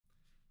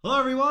Hello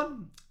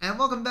everyone, and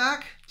welcome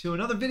back to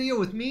another video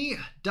with me,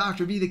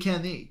 Dr. B the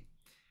Chem-E.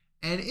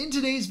 And in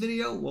today's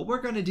video, what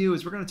we're going to do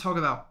is we're going to talk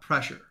about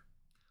pressure.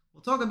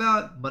 We'll talk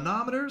about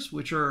manometers,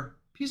 which are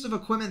pieces of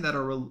equipment that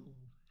are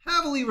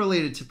heavily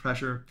related to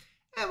pressure,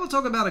 and we'll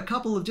talk about a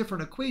couple of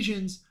different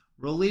equations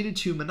related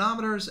to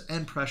manometers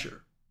and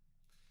pressure.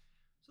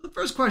 So the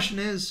first question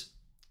is,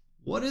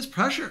 what is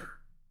pressure?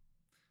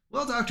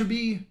 Well, Dr.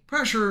 B,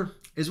 pressure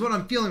is what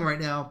I'm feeling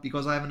right now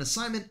because I have an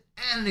assignment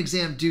and an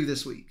exam due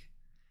this week.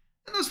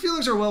 And those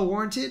feelings are well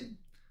warranted,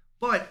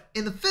 but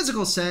in the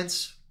physical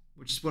sense,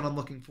 which is what I'm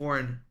looking for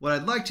and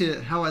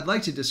how I'd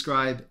like to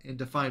describe and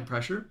define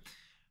pressure,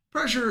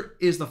 pressure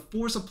is the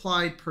force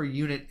applied per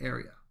unit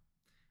area.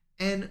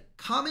 And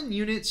common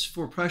units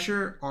for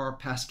pressure are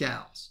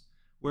pascals,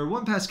 where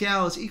 1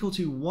 pascal is equal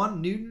to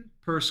 1 Newton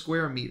per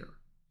square meter.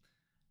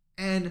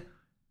 And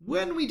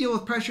when we deal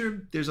with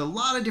pressure, there's a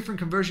lot of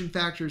different conversion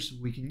factors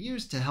we can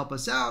use to help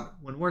us out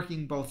when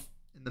working both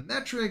in the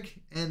metric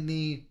and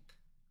the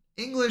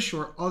English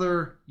or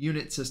other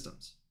unit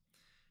systems.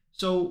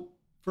 So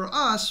for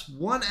us,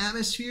 1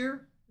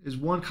 atmosphere is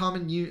one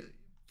common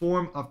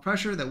form of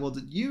pressure that we'll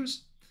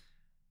use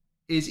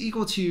is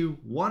equal to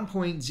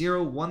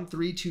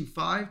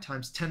 1.01325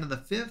 times 10 to the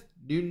 5th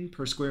Newton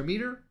per square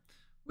meter,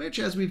 which,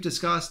 as we've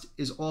discussed,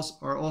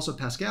 are also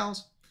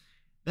pascals.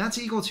 That's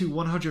equal to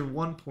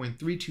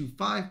 101.325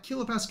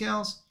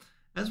 kilopascals,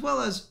 as well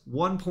as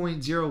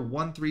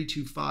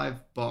 1.01325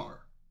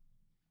 bar.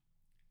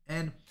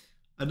 And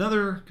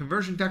another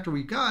conversion factor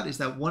we've got is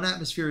that 1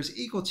 atmosphere is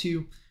equal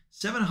to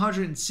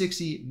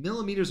 760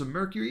 millimeters of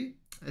mercury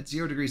at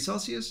 0 degrees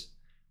Celsius,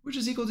 which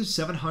is equal to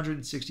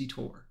 760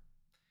 torr.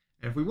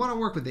 And if we want to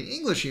work with the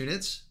English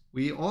units,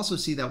 we also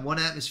see that 1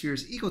 atmosphere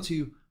is equal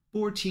to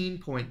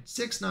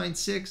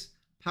 14.696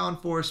 pound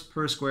force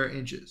per square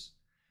inches,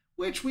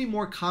 which we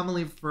more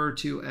commonly refer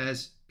to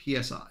as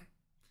PSI.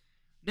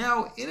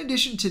 Now, in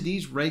addition to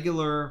these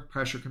regular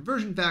pressure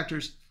conversion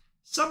factors,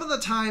 some of the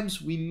times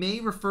we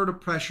may refer to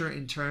pressure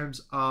in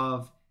terms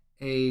of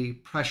a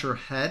pressure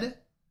head,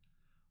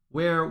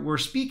 where we're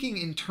speaking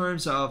in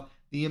terms of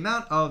the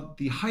amount of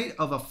the height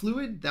of a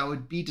fluid that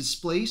would be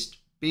displaced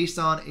based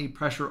on a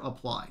pressure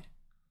applied.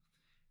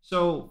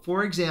 So,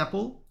 for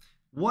example,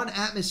 1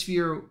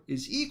 atmosphere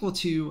is equal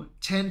to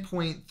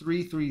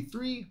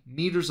 10.333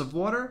 meters of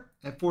water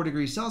at 4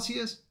 degrees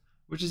Celsius,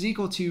 which is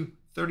equal to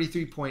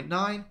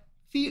 33.9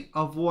 feet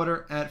of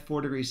water at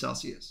 4 degrees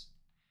Celsius.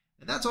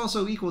 And that's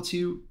also equal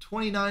to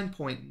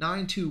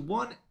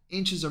 29.921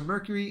 inches of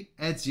mercury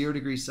at 0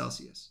 degrees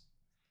Celsius.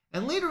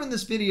 And later in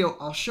this video,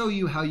 I'll show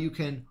you how you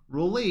can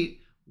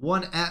relate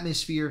 1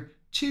 atmosphere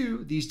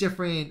to these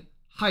different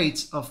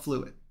heights of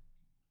fluid.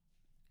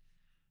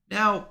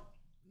 Now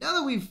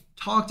that we've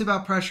talked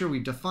about pressure,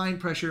 we've defined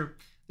pressure,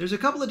 there's a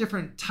couple of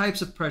different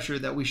types of pressure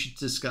that we should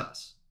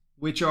discuss,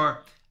 which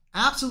are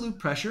absolute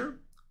pressure,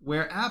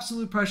 where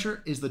absolute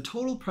pressure is the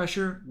total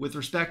pressure with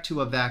respect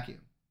to a vacuum.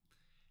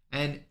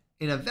 And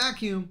in a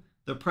vacuum,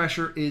 the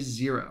pressure is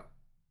 0.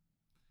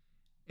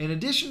 In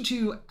addition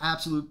to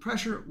absolute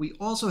pressure, we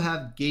also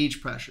have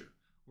gauge pressure,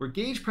 where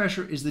gauge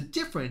pressure is the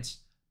difference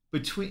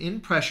between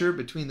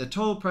the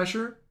total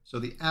pressure, so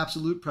the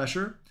absolute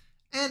pressure,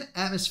 and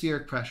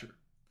atmospheric pressure.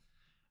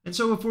 And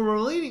so if we're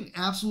relating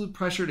absolute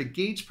pressure to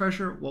gauge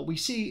pressure, what we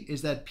see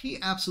is that P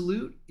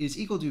absolute is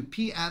equal to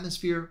P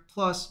atmosphere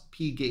plus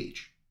P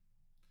gauge.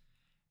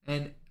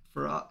 And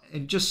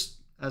just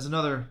as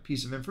another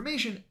piece of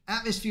information,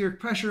 atmospheric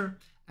pressure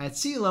at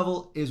sea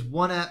level is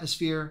 1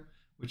 atmosphere,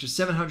 which is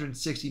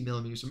 760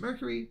 millimeters of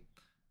mercury,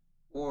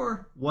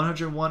 or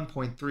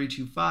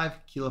 101.325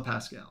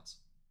 kilopascals.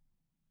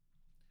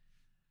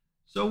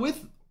 So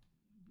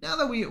now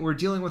that we're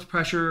dealing with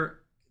pressure,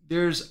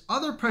 there's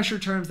other pressure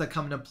terms that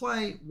come into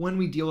play when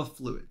we deal with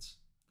fluids.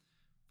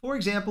 For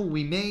example,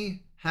 we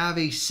may have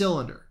a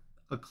cylinder,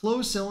 a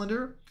closed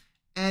cylinder,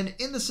 and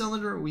in the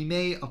cylinder we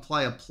may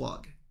apply a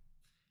plug.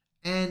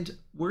 And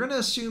we're going to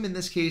assume in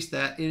this case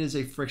that it is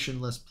a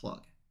frictionless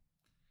plug.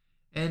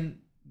 And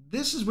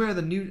this is where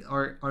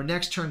our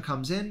next term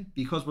comes in,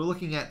 because we're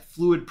looking at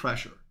fluid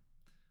pressure,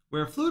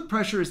 where fluid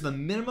pressure is the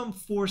minimum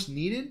force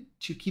needed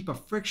to keep a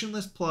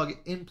frictionless plug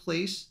in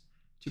place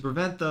to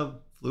prevent the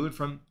fluid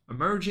from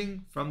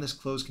emerging from this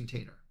closed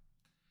container.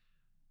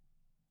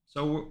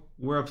 So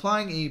we're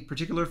applying a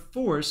particular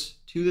force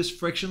to this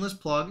frictionless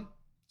plug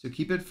to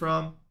keep it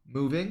from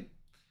moving,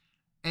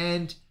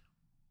 and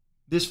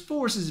this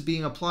force is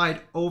being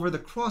applied over the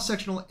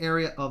cross-sectional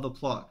area of the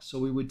plug. So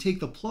we would take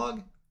the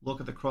plug, look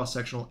at the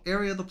cross-sectional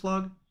area of the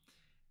plug,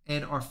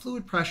 and our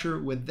fluid pressure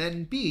would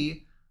then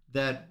be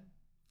that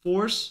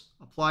force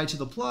applied to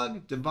the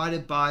plug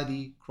divided by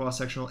the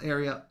cross-sectional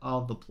area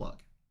of the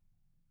plug.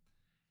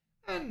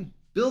 And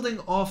building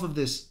off of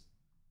this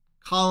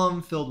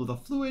column filled with a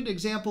fluid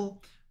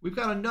example, we've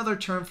got another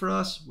term for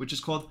us, which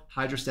is called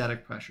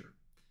hydrostatic pressure.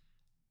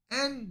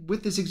 And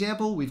with this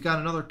example, we've got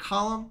another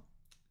column.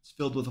 It's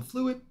filled with a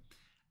fluid,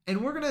 and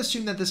we're going to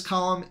assume that this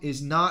column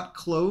is not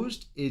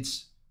closed.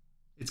 It's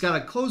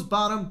got a closed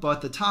bottom,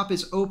 but the top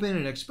is open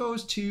and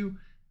exposed to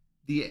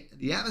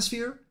the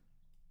atmosphere.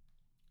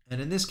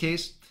 And in this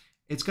case,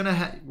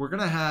 we're going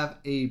to have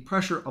a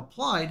pressure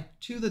applied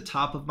to the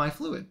top of my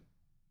fluid.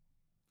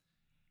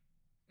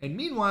 And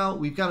meanwhile,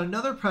 we've got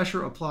another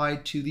pressure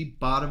applied to the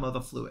bottom of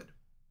the fluid.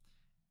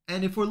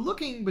 And if we're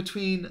looking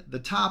between the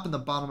top and the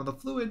bottom of the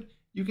fluid,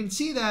 you can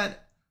see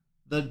that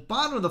the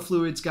bottom of the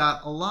fluid's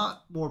got a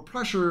lot more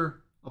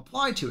pressure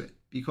applied to it,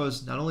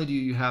 because not only do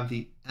you have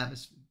the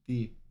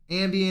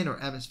ambient or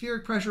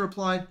atmospheric pressure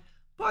applied,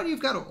 but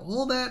you've got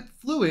all that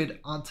fluid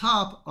on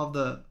top of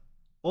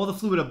all the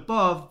fluid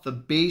above the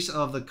base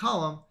of the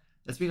column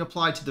that's being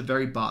applied to the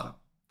very bottom.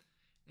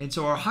 And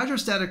so our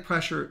hydrostatic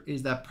pressure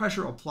is that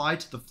pressure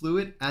applied to the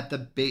fluid at the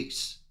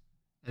base,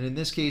 and in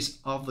this case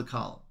of the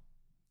column.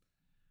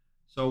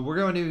 So we're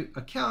going to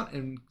account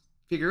and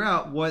figure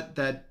out what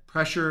that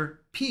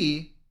pressure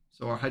P,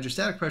 so our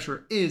hydrostatic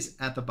pressure, is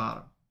at the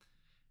bottom.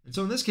 And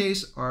so in this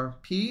case, our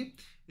P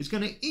is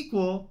going to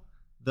equal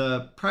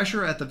the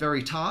pressure at the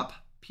very top,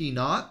 P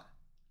naught,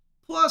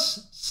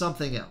 plus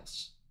something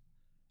else.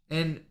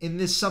 And in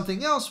this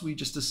something else,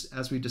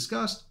 as we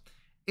discussed,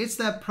 it's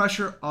that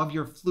pressure of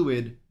your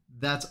fluid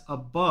that's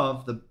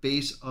above the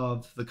base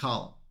of the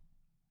column.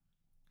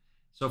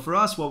 So for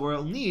us, what we're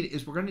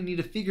going to need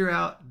to figure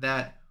out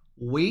that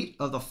weight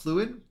of the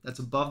fluid that's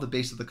above the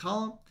base of the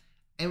column,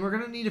 and we're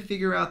going to need to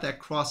figure out that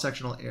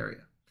cross-sectional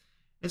area.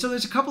 And so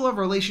there's a couple of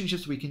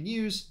relationships we can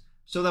use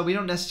so that we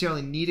don't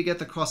necessarily need to get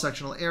the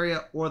cross-sectional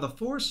area or the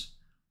force,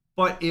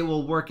 but it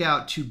will work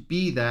out to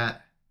be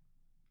that.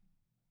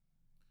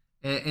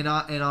 And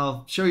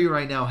I'll show you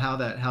right now how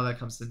that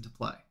comes into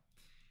play.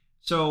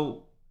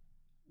 So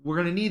we're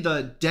going to need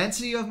the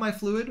density of my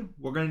fluid.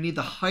 We're going to need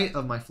the height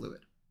of my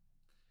fluid.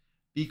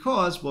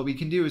 Because what we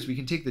can do is we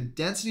can take the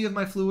density of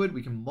my fluid,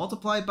 we can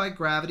multiply it by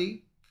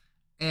gravity,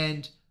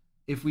 and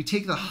if we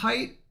take the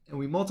height and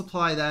we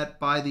multiply that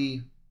by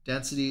the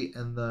density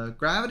and the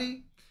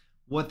gravity,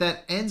 what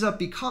that ends up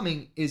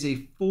becoming is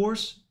a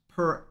force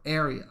per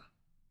area.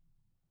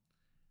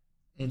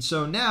 And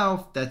so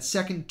now that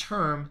second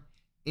term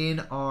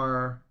in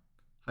our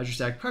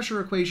hydrostatic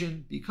pressure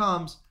equation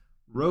becomes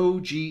rho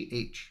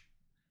GH.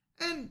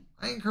 And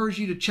I encourage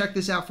you to check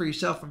this out for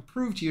yourself and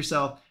prove to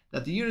yourself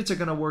that the units are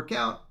going to work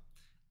out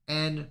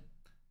and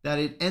that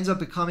it ends up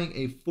becoming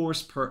a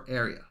force per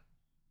area.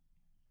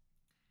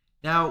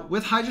 Now,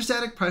 with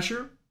hydrostatic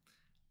pressure,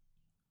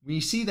 we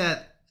see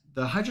that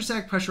the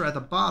hydrostatic pressure at the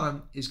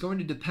bottom is going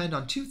to depend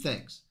on two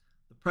things: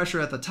 the pressure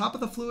at the top of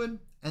the fluid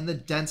and the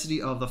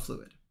density of the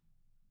fluid.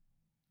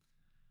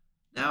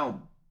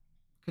 Now,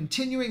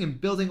 continuing and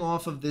building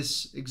off of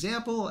this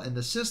example and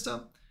the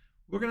system,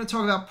 we're going to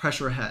talk about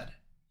pressure head.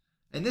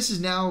 And this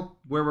is now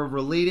where we're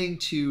relating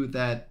to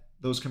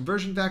those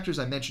conversion factors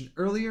I mentioned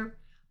earlier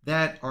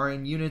that are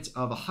in units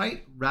of a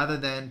height rather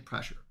than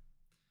pressure.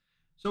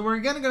 So we're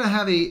again going to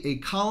have a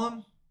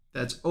column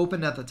that's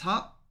open at the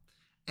top,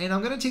 and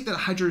I'm going to take that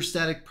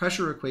hydrostatic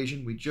pressure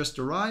equation we just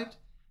derived,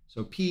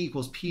 so P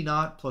equals P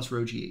naught plus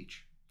rho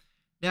GH.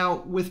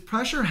 Now with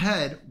pressure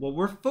head, what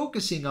we're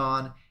focusing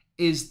on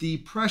is the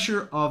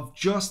pressure of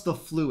just the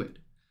fluid.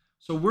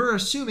 So we're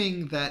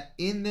assuming that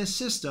in this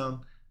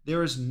system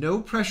there is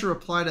no pressure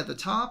applied at the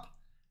top,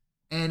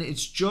 and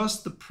it's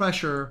just the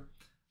pressure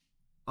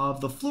of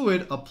the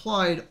fluid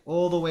applied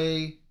all the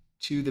way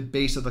to the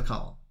base of the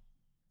column.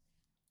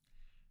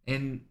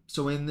 And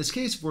so in this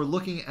case, if we're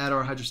looking at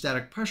our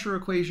hydrostatic pressure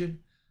equation,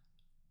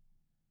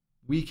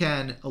 we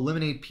can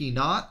eliminate P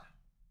naught.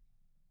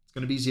 It's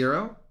going to be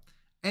 0.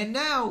 And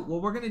now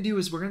what we're going to do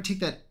is we're going to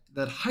take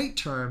that height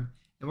term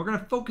and we're going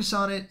to focus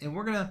on it, and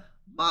we're going to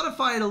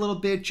modify it a little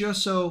bit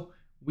just so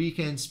we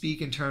can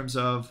speak in terms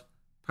of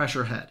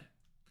pressure head.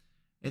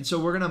 And so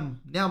we're going to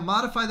now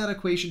modify that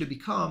equation to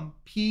become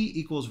P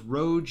equals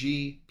rho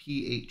G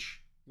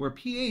pH, where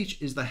pH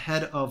is the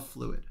head of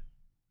fluid.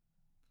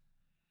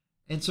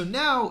 And so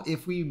now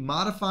if we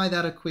modify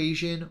that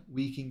equation,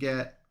 we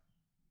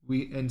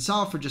can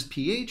solve for just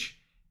pH.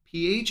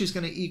 pH is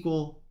going to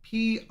equal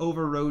P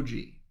over rho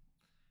G.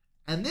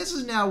 And this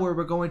is now where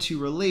we're going to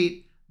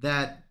relate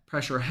that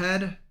pressure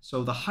head,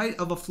 so the height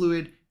of a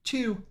fluid,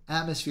 to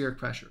atmospheric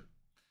pressure.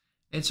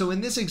 And so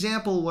in this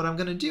example, what I'm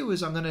going to do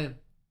is I'm going to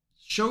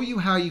show you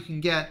how you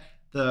can get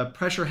the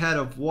pressure head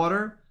of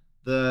water,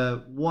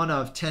 the one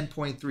of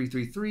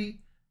 10.333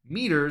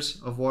 meters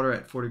of water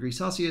at 4 degrees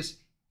Celsius,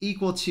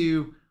 equal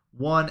to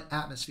 1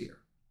 atmosphere.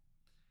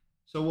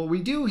 So what we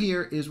do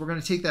here is we're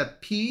going to take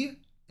that P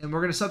and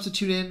we're going to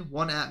substitute in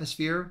 1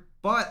 atmosphere,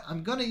 but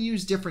I'm going to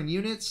use different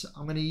units.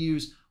 I'm going to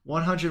use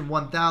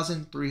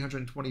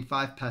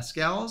 101,325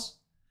 pascals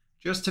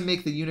just to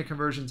make the unit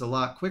conversions a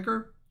lot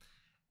quicker.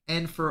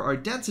 And for our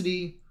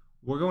density,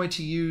 we're going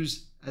to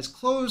use as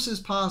close as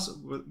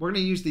possible. We're going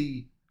to use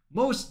the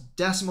most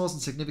decimals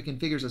and significant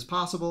figures as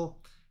possible,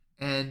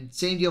 and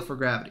same deal for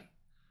gravity.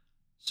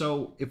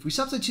 So if we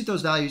substitute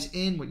those values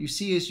in, what you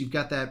see is you've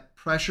got that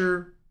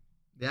pressure,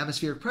 the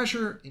atmospheric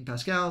pressure in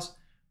pascals.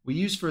 We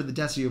use for the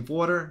density of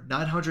water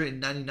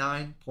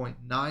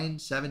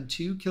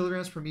 999.972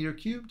 kilograms per meter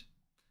cubed.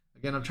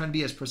 Again, I'm trying to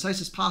be as precise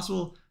as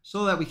possible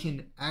so that we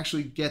can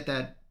actually get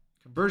that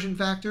conversion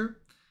factor.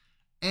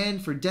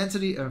 And for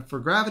density, for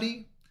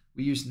gravity,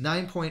 we use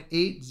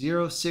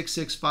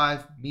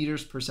 9.80665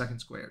 meters per second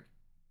squared.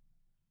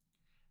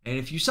 And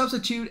if you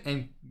substitute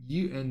and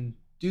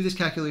do this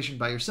calculation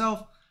by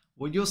yourself,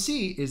 what you'll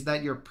see is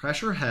that your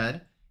pressure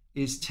head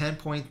is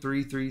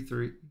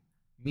 10.333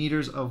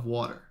 meters of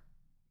water.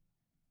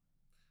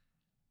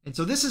 And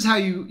so this is how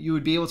you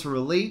would be able to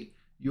relate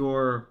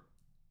your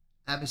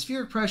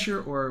atmospheric pressure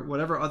or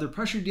whatever other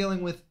pressure you're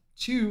dealing with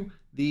to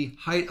the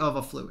height of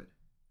a fluid.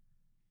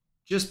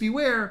 Just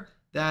beware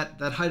that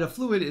that height of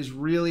fluid is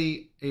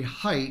really a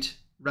height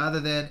rather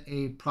than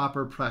a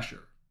proper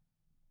pressure.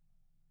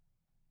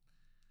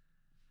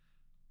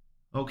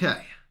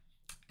 Okay,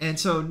 and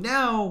so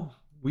now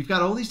we've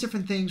got all these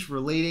different things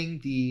relating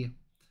the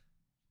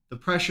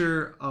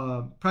pressure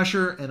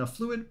and a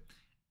fluid,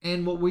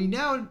 and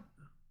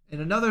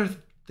another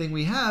thing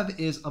we have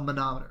is a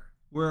manometer,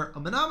 where a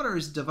manometer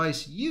is a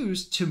device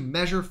used to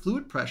measure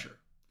fluid pressure.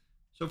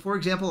 So for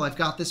example, I've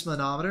got this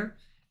manometer,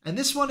 and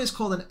this one is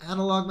called an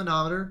analog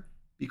manometer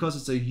because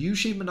it's a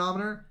U-shaped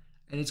manometer,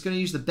 and it's going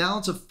to use the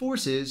balance of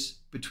forces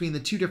between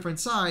the two different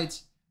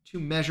sides to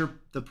measure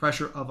the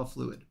pressure of a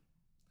fluid.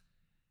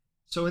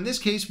 So in this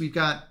case, we've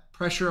got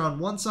pressure on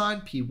one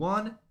side,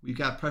 P1, we've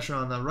got pressure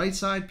on the right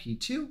side,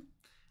 P2,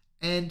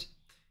 and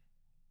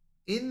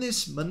in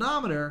this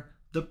manometer,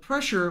 the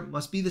pressure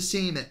must be the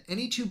same at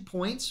any 2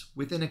 points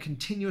within a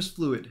continuous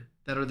fluid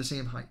that are the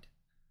same height.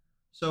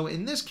 So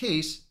in this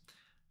case,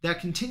 that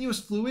continuous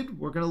fluid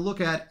we're going to look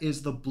at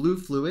is the blue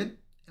fluid,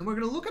 and we're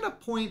going to look at a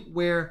point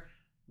where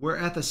we're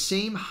at the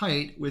same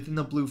height within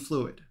the blue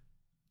fluid.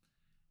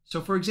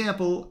 So for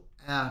example,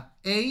 A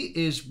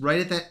is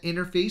right at that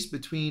interface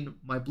between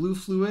my blue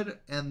fluid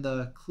and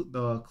the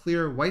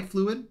clear white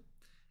fluid,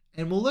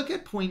 and we'll look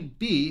at point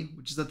B,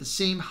 which is at the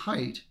same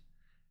height,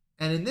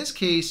 and in this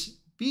case,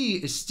 B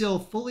is still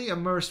fully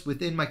immersed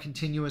within my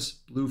continuous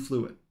blue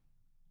fluid.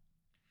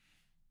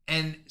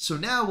 And so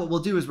now what we'll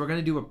do is we're going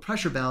to do a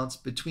pressure balance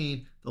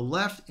between the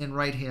left and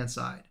right hand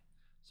side.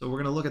 So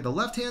we're going to look at the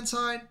left hand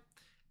side,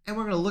 and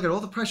we're going to look at all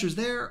the pressures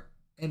there,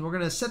 and we're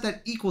going to set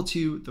that equal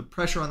to the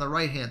pressure on the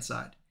right hand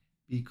side,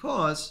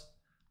 because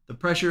the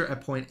pressure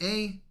at point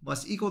A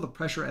must equal the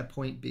pressure at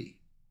point B.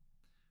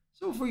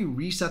 So if we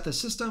reset the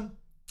system,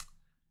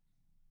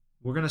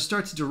 we're going to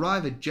start to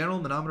derive a general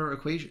manometer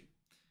equation.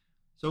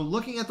 So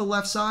looking at the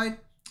left side,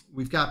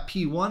 we've got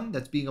P1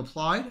 that's being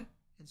applied,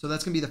 and so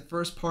that's going to be the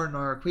first part in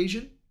our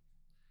equation.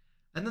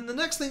 And then the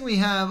next thing we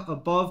have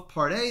above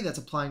part A that's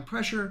applying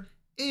pressure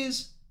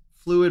is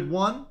fluid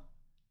 1.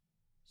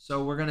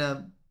 So we're going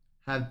to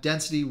have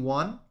density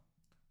 1,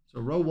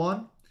 so rho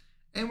 1.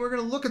 And we're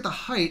going to look at the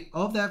height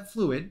of that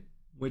fluid,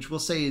 which we'll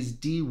say is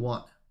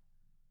D1.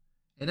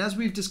 And as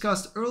we've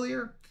discussed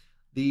earlier,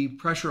 the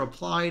pressure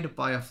applied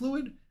by a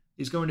fluid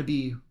is going to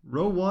be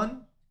rho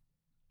 1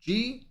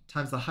 G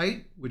times the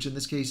height, which in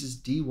this case is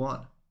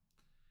D1.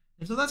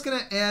 And so that's going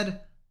to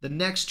add the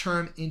next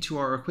term into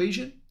our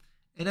equation.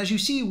 And as you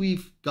see,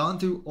 we've gone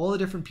through all the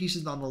different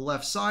pieces on the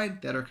left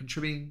side that are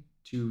contributing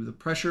to the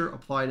pressure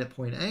applied at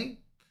point A.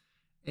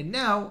 And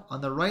now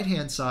on the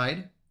right-hand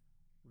side,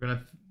 we're going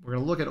to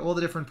look at all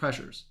the different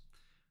pressures.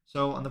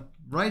 So on the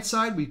right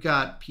side, we've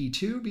got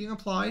P2 being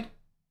applied.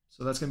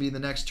 So that's going to be the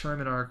next term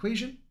in our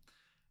equation.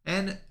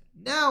 And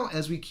now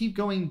as we keep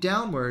going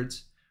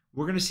downwards,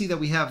 we're going to see that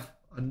we have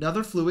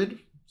another fluid.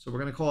 So we're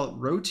going to call it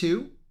rho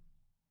 2.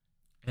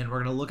 And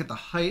we're going to look at the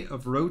height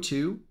of rho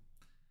 2.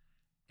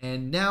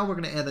 And now we're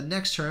going to add the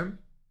next term,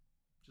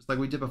 just like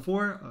we did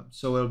before.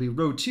 So it'll be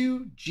rho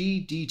 2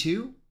 G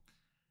D2.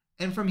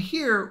 And from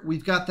here,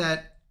 we've got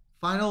that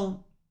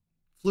final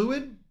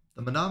fluid,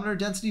 the manometer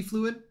density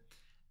fluid,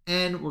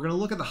 and we're going to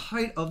look at the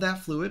height of that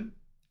fluid, and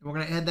we're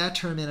going to add that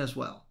term in as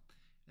well.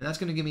 And that's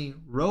going to give me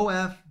rho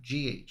F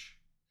GH.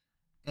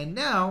 And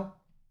now,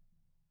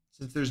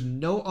 since there's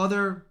no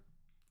other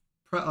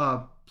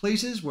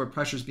places where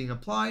pressure is being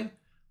applied,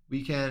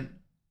 we can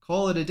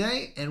call it a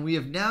day, and we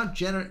have now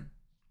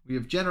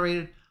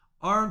generated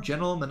our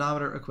general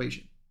manometer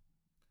equation.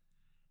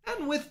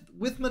 And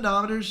with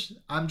manometers,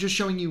 I'm just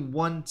showing you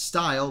one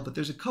style, but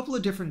there's a couple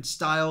of different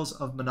styles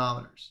of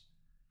manometers.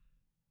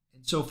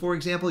 And so, for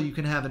example, you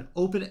can have an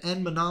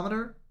open-end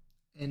manometer,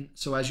 and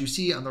so as you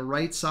see on the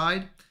right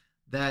side,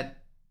 that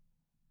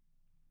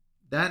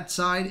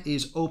side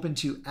is open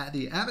to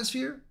the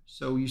atmosphere.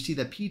 So you see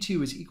that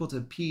P2 is equal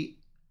to P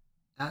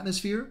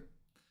atmosphere.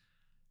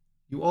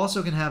 You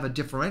also can have a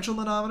differential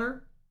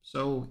manometer.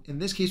 So in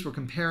this case, we're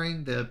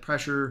comparing the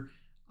pressure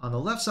on the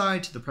left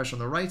side to the pressure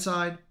on the right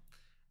side.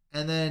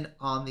 And then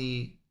on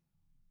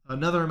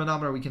another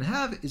manometer we can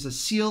have is a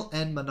seal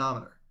end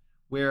manometer,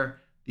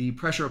 where the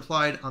pressure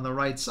applied on the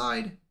right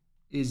side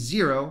is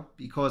 0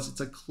 because it's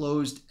a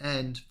closed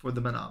end for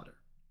the manometer.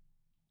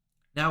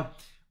 Now,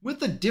 with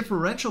the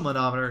differential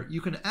manometer,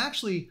 you can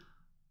actually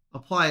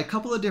apply a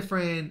couple of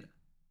different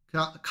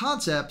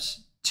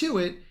concepts to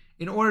it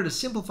in order to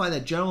simplify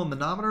that general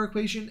manometer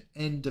equation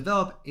and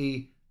develop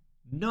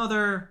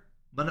another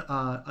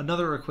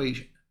another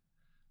equation.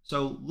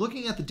 So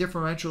looking at the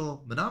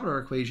differential manometer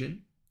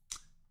equation,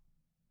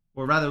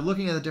 or rather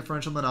looking at the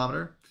differential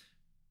manometer,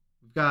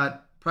 we've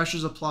got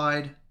pressures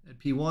applied at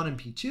P1 and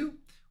P2.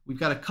 We've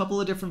got a couple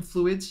of different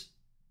fluids,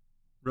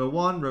 rho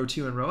 1, rho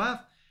 2, and rho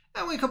F.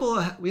 And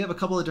we have a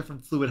couple of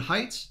different fluid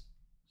heights.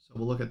 So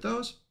we'll look at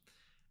those.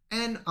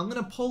 And I'm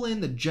going to pull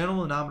in the general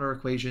manometer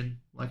equation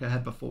like I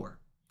had before.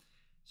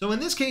 So in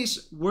this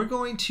case, we're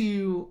going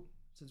to,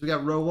 since we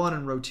got rho 1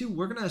 and rho 2,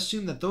 we're going to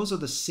assume that those are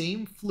the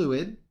same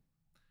fluid.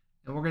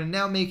 And we're going to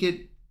now make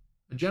it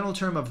a general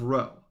term of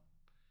rho.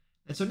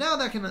 And so now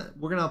we're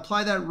going to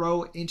apply that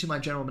rho into my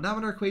general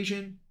manometer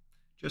equation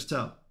just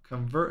to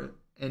convert.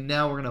 And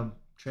now we're going to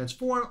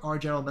transform our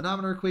general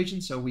manometer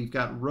equation. So we've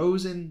got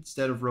rhos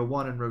instead of rho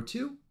 1 and rho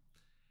 2.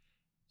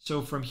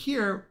 So from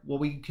here, what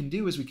we can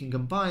do is we can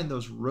combine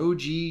those rho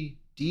g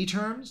d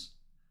terms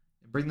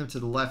and bring them to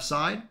the left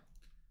side.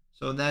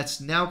 So that's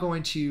now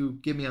going to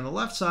give me on the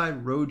left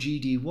side rho g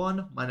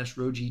d1 minus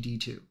rho g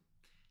d2.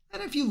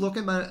 And if you look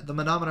at the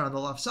manometer on the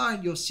left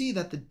side, you'll see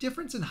that the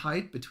difference in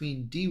height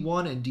between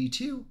d1 and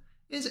d2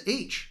 is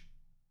h.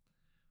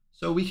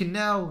 So we can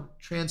now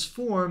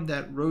transform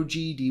that rho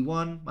g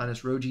d1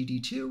 minus rho g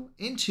d2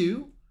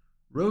 into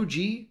rho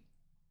g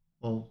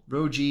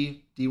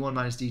d1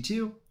 minus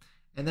d2.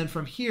 And then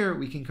from here,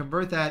 we can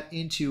convert that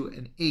into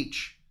an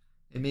h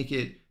and make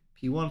it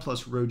P1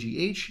 plus rho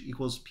gh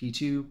equals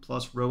P2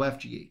 plus rho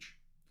fgh.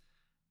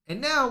 And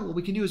now what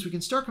we can do is we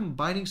can start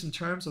combining some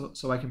terms.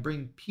 So I can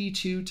bring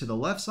P2 to the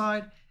left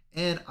side,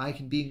 and I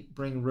can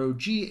bring rho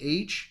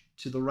gh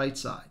to the right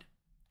side.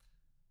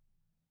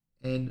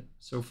 And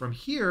so from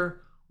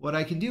here, what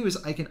I can do is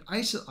I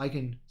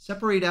can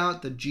separate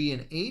out the g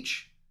and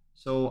h.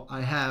 So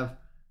I have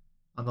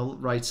on the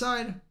right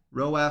side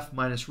rho f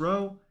minus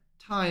rho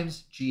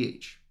times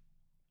gh.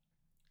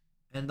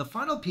 And the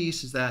final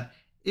piece is that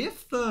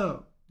if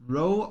the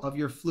rho of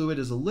your fluid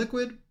is a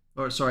liquid,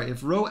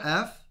 if rho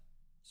f,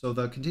 so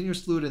the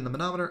continuous fluid in the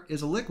manometer,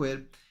 is a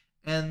liquid,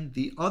 and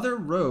the other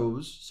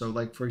rhos, so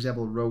like for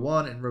example rho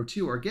 1 and rho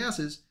 2 are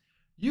gases,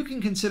 you can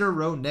consider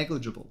rho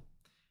negligible.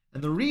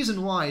 And the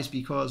reason why is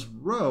because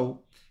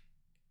rho,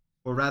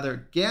 or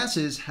rather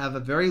gases, have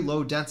a very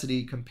low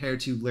density compared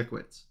to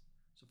liquids.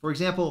 So for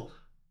example,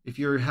 if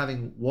you're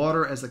having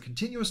water as a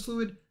continuous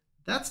fluid,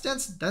 that's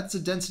a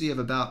density of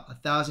about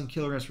 1,000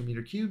 kilograms per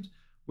meter cubed,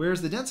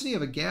 whereas the density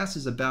of a gas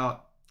is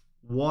about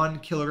 1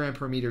 kilogram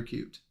per meter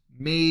cubed,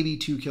 maybe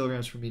 2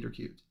 kilograms per meter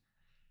cubed.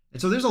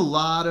 And so there's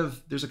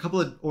a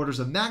couple of orders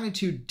of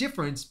magnitude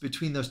difference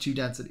between those two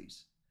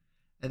densities.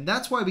 And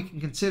that's why we can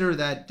consider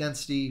that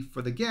density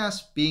for the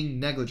gas being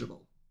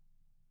negligible,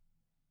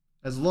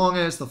 as long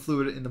as the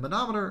fluid in the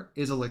manometer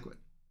is a liquid.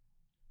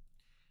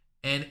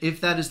 And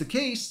if that is the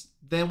case,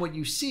 then what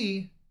you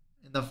see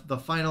in the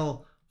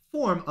final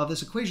form of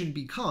this equation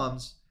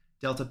becomes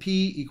delta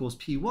P equals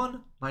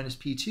P1 minus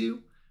P2,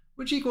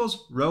 which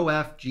equals rho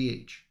f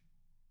gh.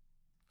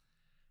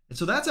 And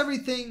so that's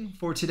everything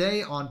for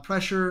today on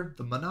pressure,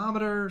 the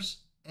manometers,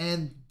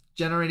 and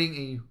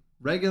generating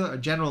a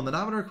general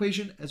manometer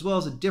equation, as well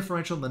as a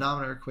differential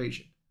manometer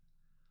equation.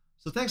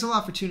 So thanks a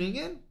lot for tuning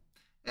in,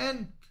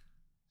 and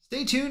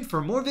stay tuned for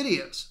more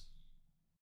videos.